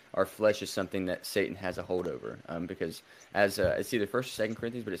course our flesh is something that Satan has a hold over. Because as it's either 1st or 2nd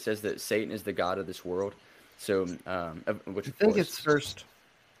Corinthians, but it says that Satan is the god of this world. So which of I think course, it's first.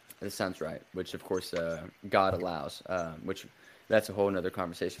 That sounds right. Which of course God allows. Which that's a whole other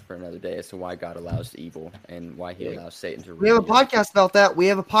conversation for another day as to why God allows evil and why He allows Satan to. We have a podcast about that. We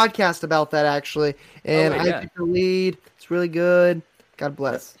have a podcast about that actually, and I took the lead. It's really good. God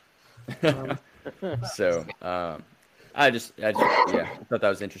bless. So I thought that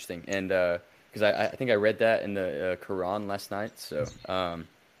was interesting, and because I think I read that in the Quran last night. So it's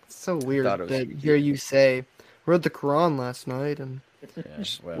so weird to hear you say read the Quran last night, and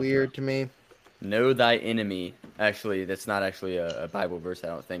it's weird to me. Know thy enemy. Actually, that's not actually a Bible verse, I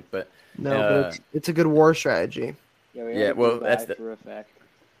don't think. But but it's a good war strategy. That's for a fact.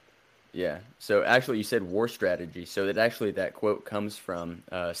 Yeah. So actually, you said war strategy. So that quote comes from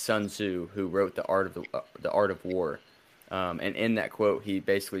Sun Tzu, who wrote the Art of War. And in that quote, he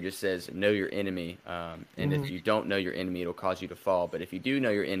basically just says, "Know your enemy, and if you don't know your enemy, it'll cause you to fall. But if you do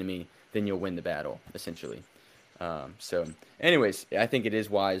know your enemy, then you'll win the battle." Essentially. So, anyways, I think it is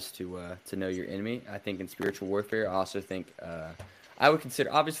wise to know your enemy. I think in spiritual warfare, I also think I would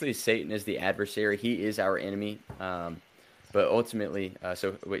consider, obviously, Satan is the adversary. He is our enemy. But ultimately,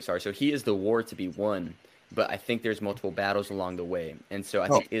 so he is the war to be won. But I think there's multiple battles along the way, and so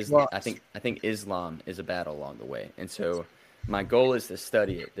I think Islam is a battle along the way. And so my goal is to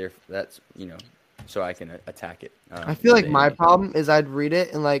study it. So I can attack it. I feel like my problem is I'd read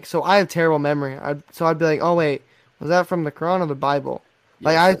it and so I have terrible memory. I'd be like, oh wait, was that from the Quran or the Bible?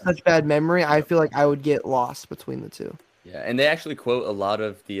 Like I have such bad memory. I feel like I would get lost between the two. Yeah, and they actually quote a lot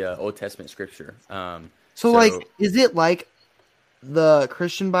of the Old Testament scripture. So is it like the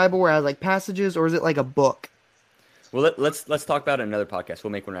Christian Bible where it has passages, or is it like a book? Well, let's talk about it in another podcast. We'll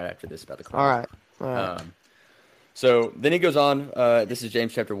make one right after this about the Quran. All right. So then he goes on. This is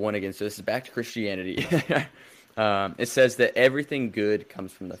James chapter 1 again. So this is back to Christianity. It says that everything good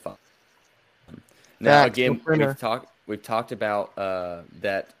comes from the Father. Now again, we've talked about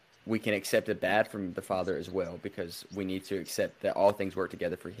that we can accept the bad from the Father as well, because we need to accept that all things work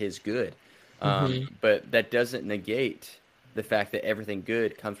together for His good. But that doesn't negate the fact that everything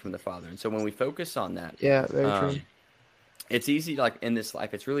good comes from the Father. And so when we focus on that, very true. It's easy, in this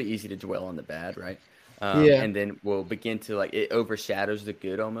life, it's really easy to dwell on the bad, right? And then we'll begin to, it overshadows the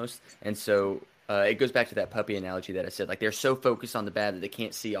good almost. And so it goes back to that puppy analogy that I said. They're so focused on the bad that they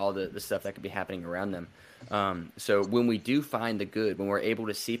can't see all the stuff that could be happening around them. So when we do find the good, when we're able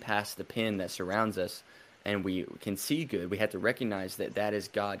to see past the pen that surrounds us and we can see good, we have to recognize that is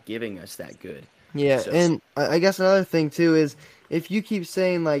God giving us that good. Yeah, and I guess another thing, too, is if you keep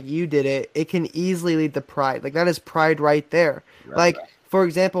saying, you did it, it can easily lead to pride. That is pride right there. Right. For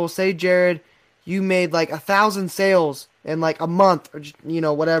example, say, Jared, you made, 1,000 sales in, a month or,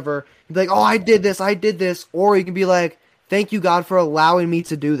 whatever. You'd be like, oh, I did this. Or you can be like, thank you, God, for allowing me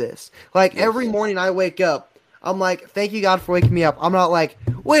to do this. Every morning I wake up, I'm like, thank you, God, for waking me up. I'm not like,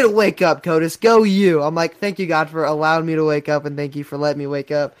 way to wake up, Codis. Go you. I'm like, thank you, God, for allowing me to wake up, and thank you for letting me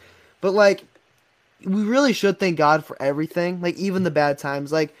wake up. But, like, we really should thank God for everything, like, even the bad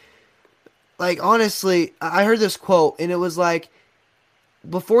times. Like honestly, I heard this quote, and it was like,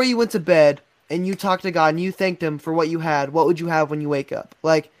 before you went to bed and you talked to God and you thanked Him for what you had, what would you have when you wake up?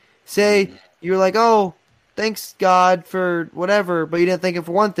 Like, say you're like, oh, thanks God for whatever, but you didn't thank Him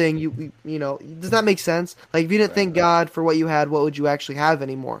for one thing. You know, does that make sense? Like, if you didn't thank God for what you had, what would you actually have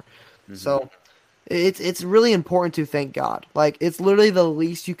anymore? So it's really important to thank God. Like, it's literally the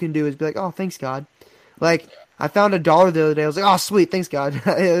least you can do is be like, oh, thanks God. Like, I found $1 the other day. I was like, oh, sweet, thanks God.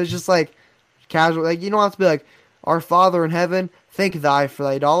 It was just like casual. Like, you don't have to be like, our Father in heaven, thank thy for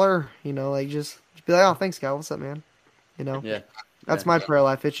thy dollar. You know, like just be like, oh, thanks God. What's up, man? You know, Yeah. that's my prayer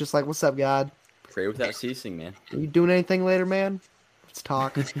life. It's just like, what's up, God? Pray without ceasing, man. Are you doing anything later, man? Let's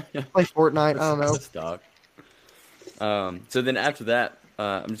talk. Play Fortnite. I don't know. Let's talk. So then after that,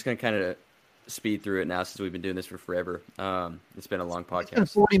 I'm just gonna kind of speed through it now since we've been doing this for forever. It's been a long It's been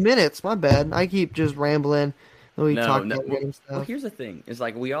podcast. 40 minutes. My bad. I keep just rambling. And we talk about game stuff. Well, here's the thing: is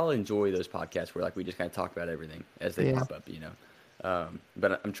like we all enjoy those podcasts where like we just kind of talk about everything as they pop up, you know.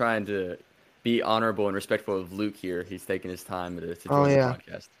 But I'm trying to be honorable and respectful of Luke here. He's taking his time to join the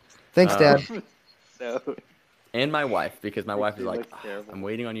podcast. Thanks, Dad. So, and my wife, because my wife is like, terrible. I'm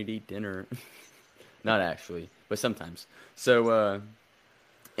waiting on you to eat dinner. Not actually, but sometimes. So,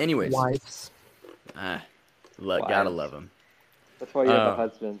 anyways. Wives. Gotta love them. That's why you have a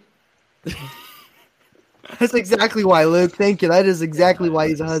husband. That's exactly why, Luke. Thank you. That is exactly why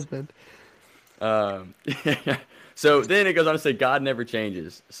he's a husband. So then it goes on to say God never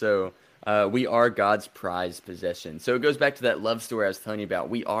changes. So we are God's prized possession. So it goes back to that love story I was telling you about.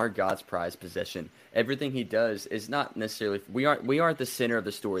 We are God's prized possession. Everything He does is not necessarily we aren't the center of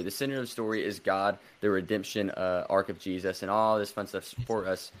the story. The center of the story is God, the redemption arc of Jesus, and all this fun stuff for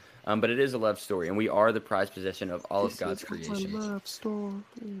us. But it is a love story, and we are the prized possession of all of God's creation. Love story.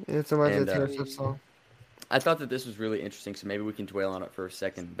 It's a Taylor Swift song. I thought that this was really interesting, so maybe we can dwell on it for a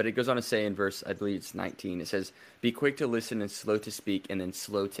second. But it goes on to say in verse, I believe it's 19, it says, "Be quick to listen and slow to speak, and then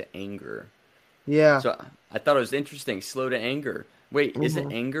slow to anger." Yeah. So I thought it was interesting, slow to anger. Wait,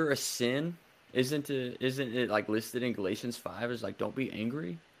 isn't anger a sin? Isn't it like listed in Galatians 5 as like, don't be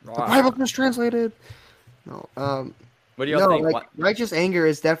angry? The Bible mistranslated. No. What do y'all think? Like, righteous anger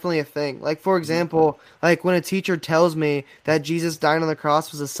is definitely a thing. Like, for example, like when a teacher tells me that Jesus dying on the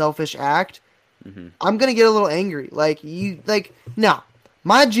cross was a selfish act, I'm gonna get a little angry. No,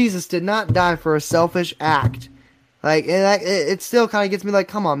 my Jesus did not die for a selfish act. Like, and it still kind of gets me like,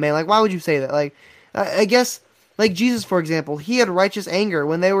 come on, man. Like, why would you say that? Like, I guess, like Jesus, for example, he had righteous anger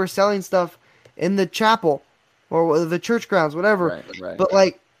when they were selling stuff in the chapel or the church grounds, whatever. Right. But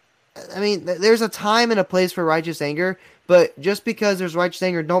like, I mean, there's a time and a place for righteous anger. But just because there's righteous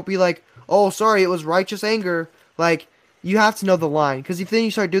anger, don't be like, oh, sorry, it was righteous anger. Like, you have to know the line. Because if then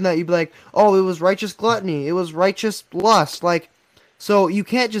you start doing that, you'd be like, oh, it was righteous gluttony. It was righteous lust. Like, so you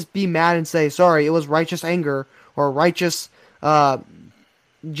can't just be mad and say, sorry, it was righteous anger or righteous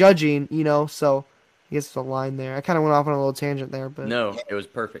judging, you know. So I guess there's a line there. I kind of went off on a little tangent there. But No, it was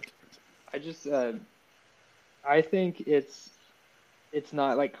perfect. I think it's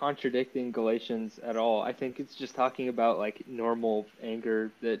not like contradicting Galatians at all. I think it's just talking about like normal anger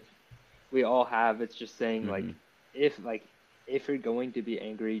that we all have. It's just saying like if you're going to be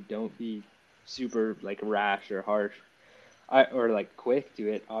angry, don't be super like rash or harsh, or like quick to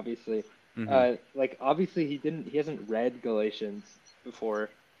it. Obviously, like obviously he hasn't read Galatians before,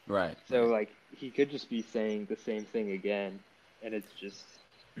 right? So like he could just be saying the same thing again, and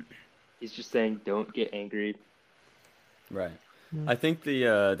he's just saying don't get angry. Right. I think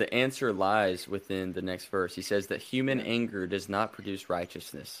the answer lies within the next verse. He says that human anger does not produce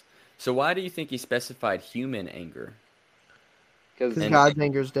righteousness. So why do you think he specified human anger? Because God's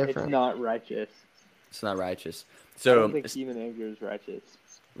anger is different. It's not righteous. It's not righteous. So I don't think human anger is righteous.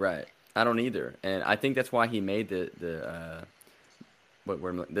 Right. I don't either. And I think that's why he made the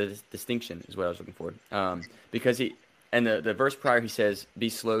distinction is what I was looking for. Because the verse prior, he says, be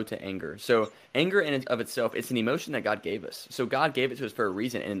slow to anger. So anger in and of itself, it's an emotion that God gave us. So God gave it to us for a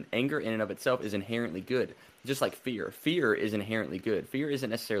reason, and anger in and of itself is inherently good. Just like fear. Fear is inherently good. Fear isn't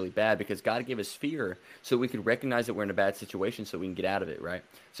necessarily bad because God gave us fear so we could recognize that we're in a bad situation so we can get out of it, right?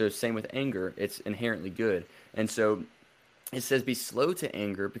 So same with anger, it's inherently good. And so it says be slow to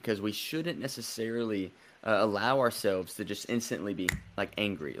anger because we shouldn't necessarily allow ourselves to just instantly be like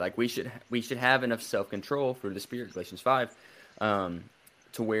angry. Like we should have enough self-control through the Spirit, Galatians 5,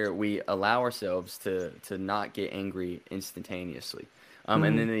 to where we allow ourselves to not get angry instantaneously.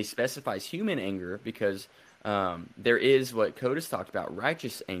 And then he specifies human anger because there is what Codis talked about,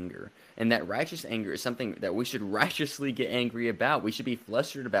 righteous anger. And that righteous anger is something that we should righteously get angry about. We should be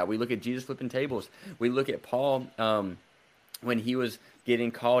flustered about. We look at Jesus flipping tables. We look at Paul when he was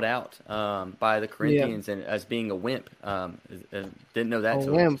getting called out by the Corinthians and as being a wimp. Didn't know that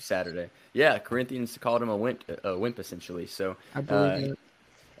until Saturday. Yeah, Corinthians called him a wimp essentially. So I believe it.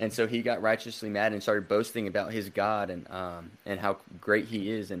 And so he got righteously mad and started boasting about his God and how great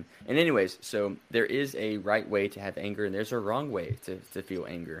he is. And anyways, so there is a right way to have anger, and there's a wrong way to feel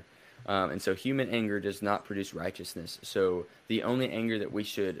anger. And so human anger does not produce righteousness. So the only anger that we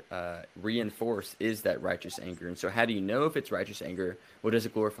should reinforce is that righteous anger. And so how do you know if it's righteous anger? Well, does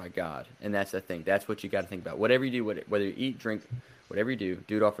it glorify God? And that's the thing. That's what you got to think about. Whatever you do, whether you eat, drink, whatever you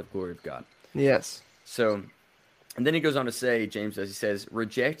do it all for the glory of God. Yes. So, and then he goes on to say, James does, he says,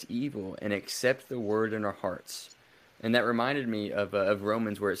 reject evil and accept the word in our hearts. And that reminded me of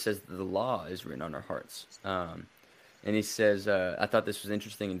Romans, where it says that the law is written on our hearts. And he says, I thought this was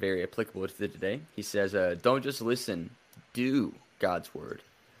interesting and very applicable to today. He says, don't just listen, do God's word.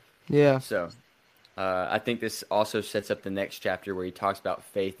 Yeah. So I think this also sets up the next chapter where he talks about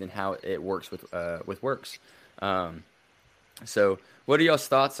faith and how it works with works. So what are y'all's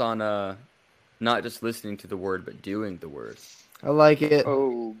thoughts on not just listening to the word, but doing the word? I like it.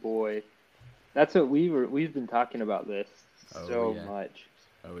 Oh boy, that's what we've been talking about this much.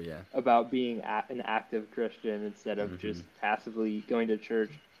 Oh yeah. About being an active Christian instead of just passively going to church.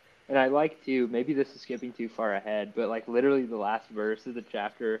 And I like to, maybe this is skipping too far ahead, but like literally the last verse of the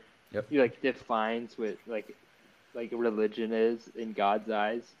chapter, he like defines what like religion is in God's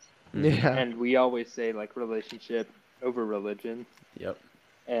eyes. Yeah. And we always say like relationship over religion. Yep.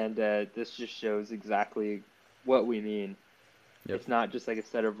 And this just shows exactly what we mean. Yep. It's not just like a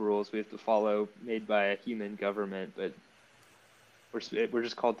set of rules we have to follow made by a human government, but we're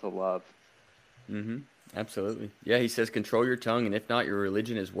just called to love. Absolutely. Yeah, he says, control your tongue, and if not, your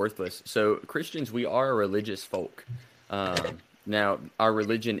religion is worthless. So Christians, we are a religious folk. Now, our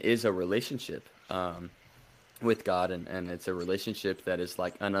religion is a relationship with God, and it's a relationship that is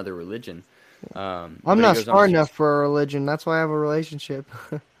like another religion. I'm not smart enough for a religion. That's why I have a relationship.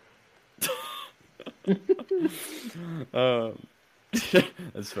 That's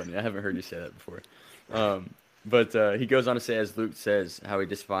funny. I haven't heard you say that before. But he goes on to say, as Luke says, how he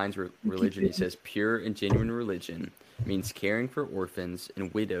defines religion. He says, pure and genuine religion means caring for orphans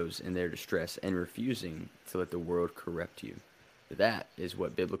and widows in their distress and refusing to let the world corrupt you. That is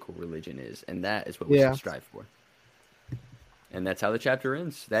what biblical religion is, and that is what we should strive for. And that's how the chapter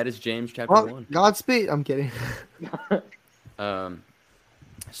ends. That is James chapter 1. Godspeed. I'm kidding.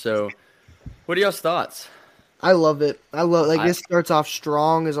 So, what are y'all's thoughts? I love it. This starts off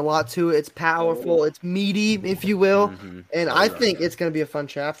strong. There's a lot to it. It's powerful. It's meaty, if you will. And I think it's going to be a fun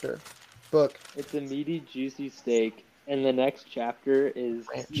book. It's a meaty, juicy steak. And the next chapter is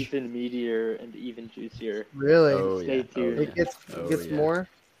even meatier and even juicier. Really? Stay tuned. It gets more?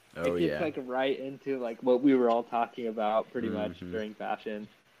 It gets like right into like what we were all talking about pretty much during Passion.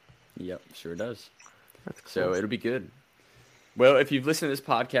 Yep, sure does. That's cool. So it'll be good. Well, if you've listened to this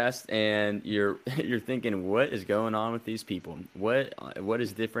podcast and you're thinking, what is going on with these people? What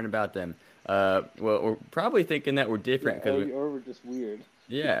is different about them? Well, we're probably thinking that we're different or we're just weird.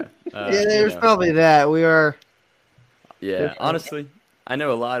 Yeah. There's probably that. We are. Yeah, different. Honestly, I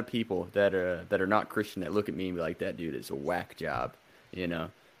know a lot of people that are not Christian that look at me and be like, that dude is a whack job,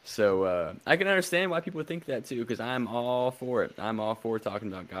 So I can understand why people think that too, because I'm all for it. I'm all for talking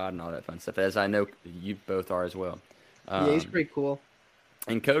about God and all that fun stuff, as I know you both are as well. Yeah, he's pretty cool.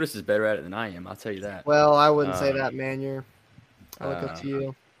 And Codis is better at it than I am, I'll tell you that. Well, I wouldn't say that, man. I look up to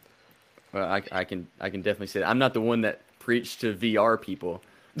you. Well, I can definitely say that. I'm not the one that preached to VR people.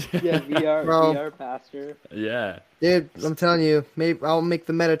 Yeah, VR pastor. Yeah. Dude, I'm telling you, maybe I'll make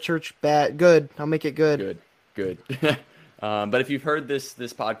the meta church good. I'll make it good. Good. But if you've heard this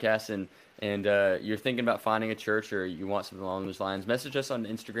podcast and you're thinking about finding a church or you want something along those lines, message us on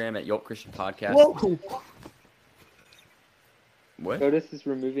Instagram at Yolk Christian Podcast. Whoa. What? Codis is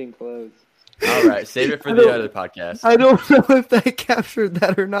removing clothes. All right, save it for the other podcast. I don't know if that captured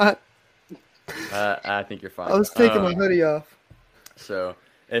that or not. I think you're fine. I was taking my hoodie off. So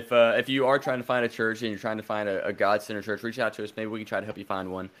if you are trying to find a church and you're trying to find a God-centered church, reach out to us. Maybe we can try to help you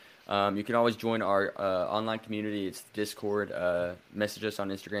find one. You can always join our online community. It's Discord. Message us on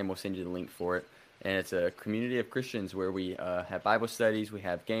Instagram. We'll send you the link for it. And it's a community of Christians where we have Bible studies. We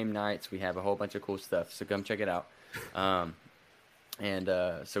have game nights. We have a whole bunch of cool stuff. So come check it out. So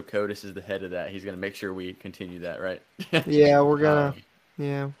Codis is the head of that. He's going to make sure we continue that, right? Yeah, we're going to.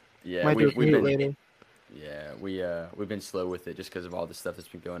 Yeah. Yeah, Might do it later. Yeah, we've been slow with it just because of all the stuff that's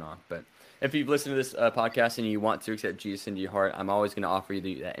been going on. But if you've listened to this podcast and you want to accept Jesus into your heart, I'm always going to offer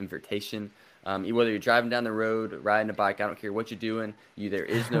you that invitation. Whether you're driving down the road, riding a bike, I don't care what you're doing. There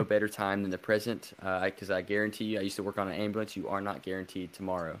is no better time than the present. Because I guarantee you, I used to work on an ambulance. You are not guaranteed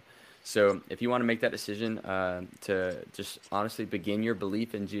tomorrow. So if you want to make that decision to just honestly begin your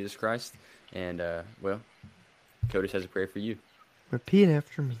belief in Jesus Christ, and well, Codis has a prayer for you. Repeat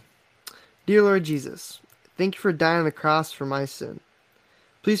after me. Dear Lord Jesus, thank you for dying on the cross for my sin.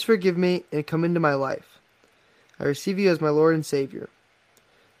 Please forgive me and come into my life. I receive you as my Lord and Savior.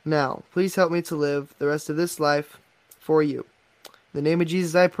 Now, please help me to live the rest of this life for you. In the name of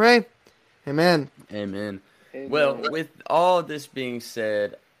Jesus I pray. Amen. Amen. Well, with all this being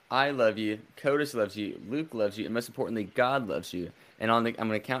said, I love you, Codis loves you, Luke loves you, and most importantly, God loves you. And I'm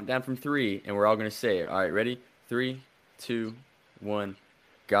going to count down from 3, and we're all going to say it. All right, ready? 3, 2, 1.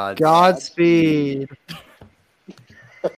 Godspeed.